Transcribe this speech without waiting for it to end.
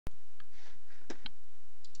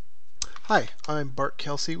Hi, I'm Bart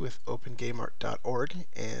Kelsey with OpenGameArt.org,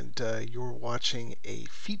 and you're watching a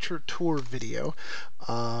feature tour video.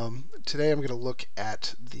 Today I'm going to look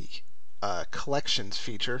at the collections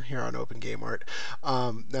feature here on OpenGameArt.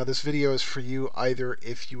 Now this video is for you either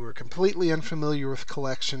if you are completely unfamiliar with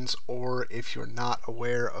collections or if you're not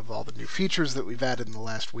aware of all the new features that we've added in the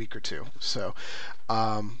last week or two. So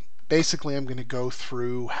basically I'm going to go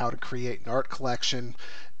through how to create an art collection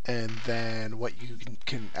and then what you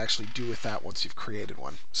can actually do with that once you've created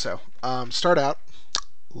one. So start out,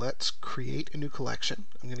 let's create a new collection.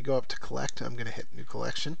 I'm going to go up to collect, I'm going to hit new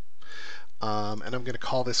collection, and I'm going to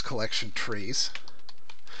call this collection trees.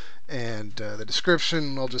 And the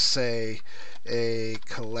description, I'll just say a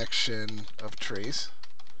collection of trees.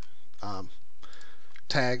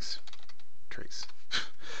 Tags, trees.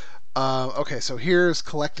 Okay, so here's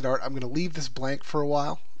collected art. I'm going to leave this blank for a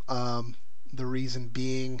while. The reason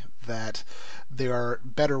being that there are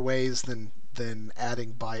better ways than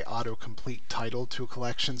adding by autocomplete title to a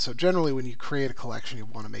collection. So generally when you create a collection, you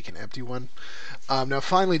want to make an empty one. Now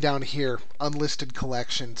finally down here, unlisted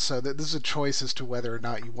collection. So this is a choice as to whether or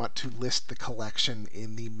not you want to list the collection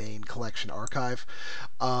in the main collection archive.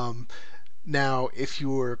 Now, if you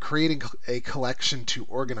were creating a collection to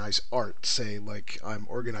organize art, say like I'm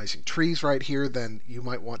organizing trees right here, then you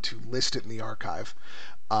might want to list it in the archive.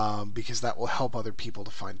 Because that will help other people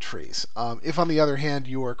to find trees. If, on the other hand,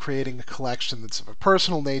 you are creating a collection that's of a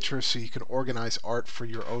personal nature so you can organize art for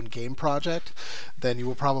your own game project, then you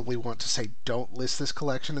will probably want to say don't list this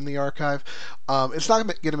collection in the archive. It's not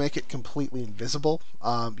going to make it completely invisible.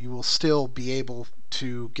 You will still be able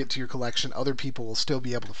to get to your collection. Other people will still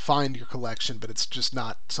be able to find your collection, but it's just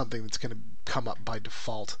not something that's going to come up by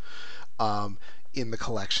default in the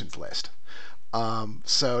collections list.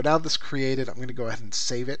 So now that's created, I'm going to go ahead and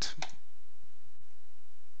save it.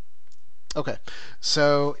 Okay,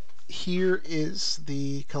 so here is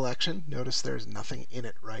the collection. Notice there's nothing in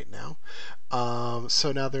it right now.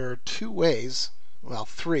 So now there are two ways, well,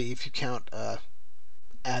 three if you count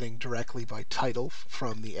adding directly by title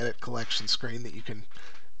from the edit collection screen, that you can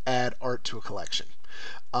add art to a collection.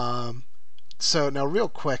 So now real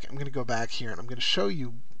quick, I'm going to go back here and I'm going to show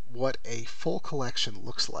you what a full collection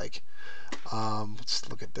looks like. Let's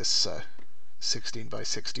look at this 16 by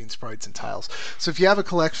 16 sprites and tiles. So if you have a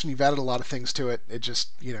collection, you've added a lot of things to it, it just,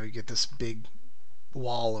 you get this big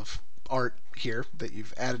wall of art here that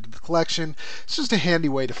you've added to the collection. It's just a handy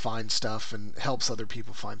way to find stuff and helps other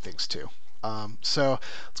people find things too. So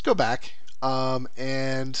let's go back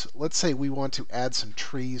and let's say we want to add some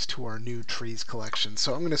trees to our new trees collection.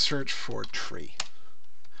 So I'm going to search for tree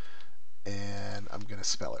and I'm going to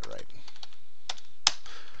spell it right.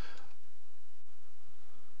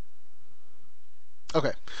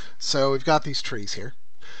 Okay, so we've got these trees here.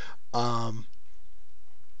 Let's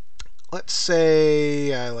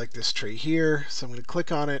say I like this tree here, so I'm going to click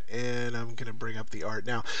on it and I'm going to bring up the art.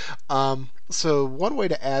 Now, so one way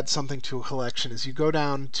to add something to a collection is you go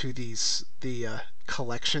down to the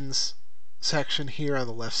collections section here on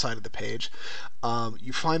the left side of the page.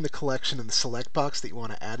 You find the collection in the select box that you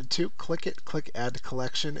want to add it to. Click it, click add to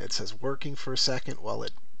collection. It says working for a second while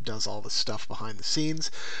it does all the stuff behind the scenes,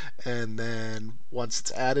 and then once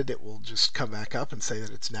it's added it will just come back up and say that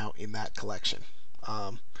it's now in that collection.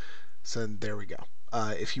 So there we go.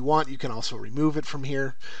 If you want, you can also remove it from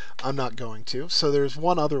here. I'm not going to. So there's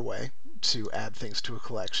one other way to add things to a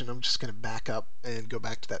collection. I'm just going to back up and go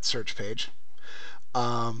back to that search page.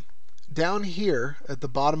 Down here at the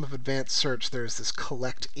bottom of advanced search there's this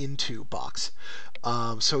collect into box.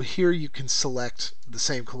 So here you can select the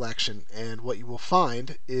same collection, and what you will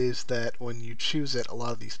find is that when you choose it, a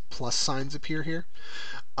lot of these plus signs appear here.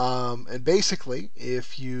 And basically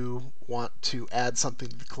if you want to add something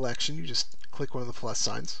to the collection, you just click one of the plus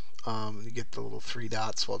signs. You get the little three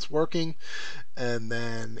dots while it's working, and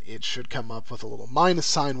then it should come up with a little minus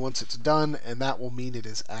sign once it's done, and that will mean it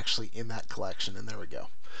is actually in that collection, and there we go.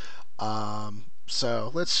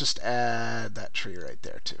 So let's just add that tree right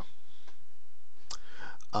there too.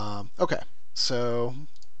 Okay, so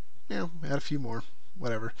add a few more,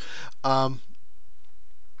 whatever.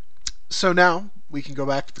 So now we can go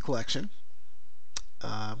back to the collection.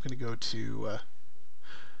 I'm going to go to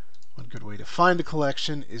one good way to find a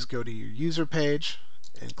collection is go to your user page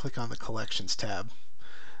and click on the collections tab,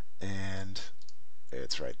 and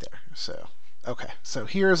it's right there. So okay, so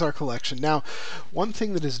here's our collection. Now, one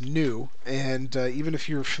thing that is new, and even if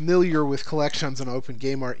you're familiar with collections on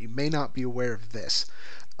OpenGameArt, you may not be aware of this,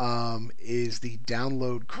 is the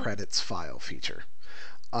download credits file feature.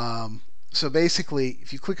 So basically,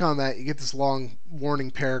 if you click on that, you get this long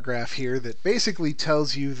warning paragraph here that basically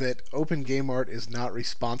tells you that OpenGameArt is not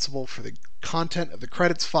responsible for the content of the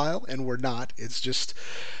credits file, and we're not. It's just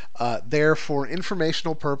there for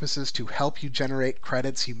informational purposes to help you generate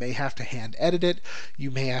credits. You may have to hand edit it, you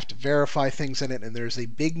may have to verify things in it, and there's a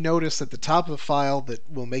big notice at the top of the file that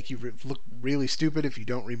will make you look really stupid if you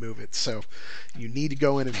don't remove it. So you need to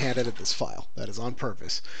go in and hand edit this file. That is on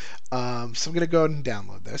purpose. So I'm going to go ahead and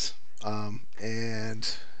download this.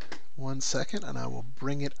 And 1 second, and I will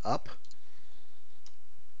bring it up.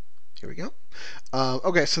 Here we go.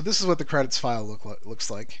 Okay, so this is what the credits file looks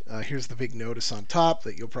like. Here's the big notice on top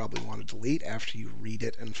that you'll probably want to delete after you read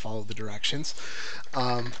it and follow the directions.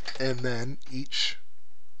 And then each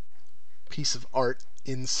piece of art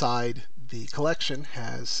inside the collection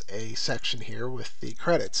has a section here with the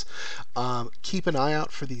credits. Keep an eye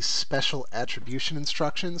out for these special attribution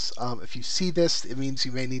instructions. If you see this, it means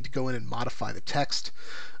you may need to go in and modify the text.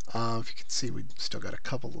 If you can see, we've still got a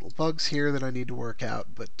couple little bugs here that I need to work out,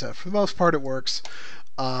 but for the most part it works.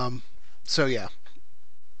 So yeah,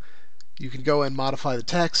 you can go and modify the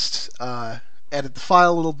text, edit the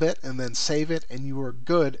file a little bit, and then save it, and you are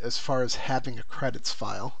good as far as having a credits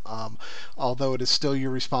file, although it is still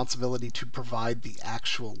your responsibility to provide the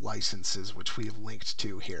actual licenses, which we have linked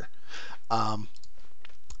to here.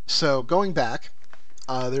 So going back,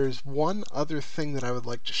 there's one other thing that I would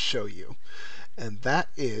like to show you, and that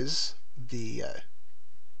is the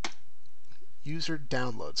user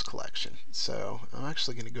downloads collection. So I'm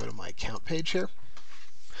actually going to go to my account page here,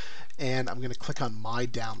 and I'm going to click on my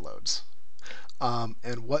downloads.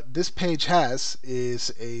 And what this page has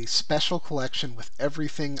is a special collection with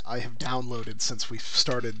everything I have downloaded since we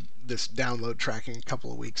started this download tracking a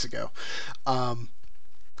couple of weeks ago.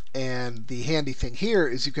 And the handy thing here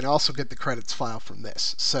is you can also get the credits file from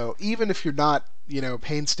this. So even if you're not,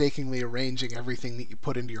 painstakingly arranging everything that you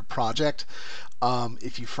put into your project,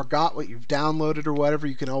 if you forgot what you've downloaded or whatever,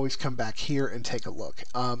 you can always come back here and take a look.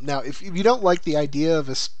 Now, if you don't like the idea of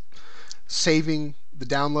saving the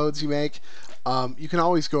downloads you make, you can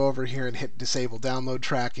always go over here and hit disable download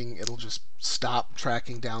tracking. It'll just stop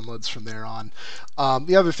tracking downloads from there on.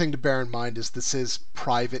 The other thing to bear in mind is this is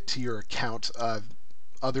private to your account.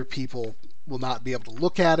 Other people will not be able to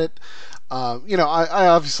look at it. I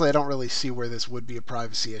obviously I don't really see where this would be a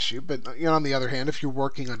privacy issue, but on the other hand, if you're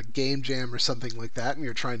working on a game jam or something like that and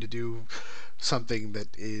you're trying to do something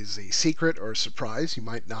that is a secret or a surprise, you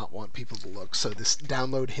might not want people to look. So this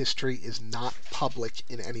download history is not public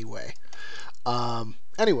in any way.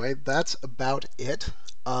 Anyway, that's about it.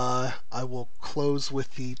 I will close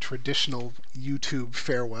with the traditional YouTube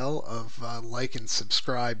farewell of like and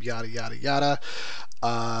subscribe, yada yada yada.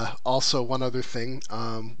 Also, one other thing,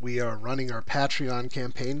 we are running our Patreon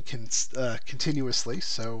campaign continuously,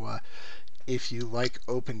 so if you like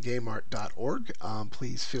OpenGameArt.org,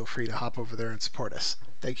 please feel free to hop over there and support us.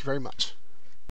 Thank you very much.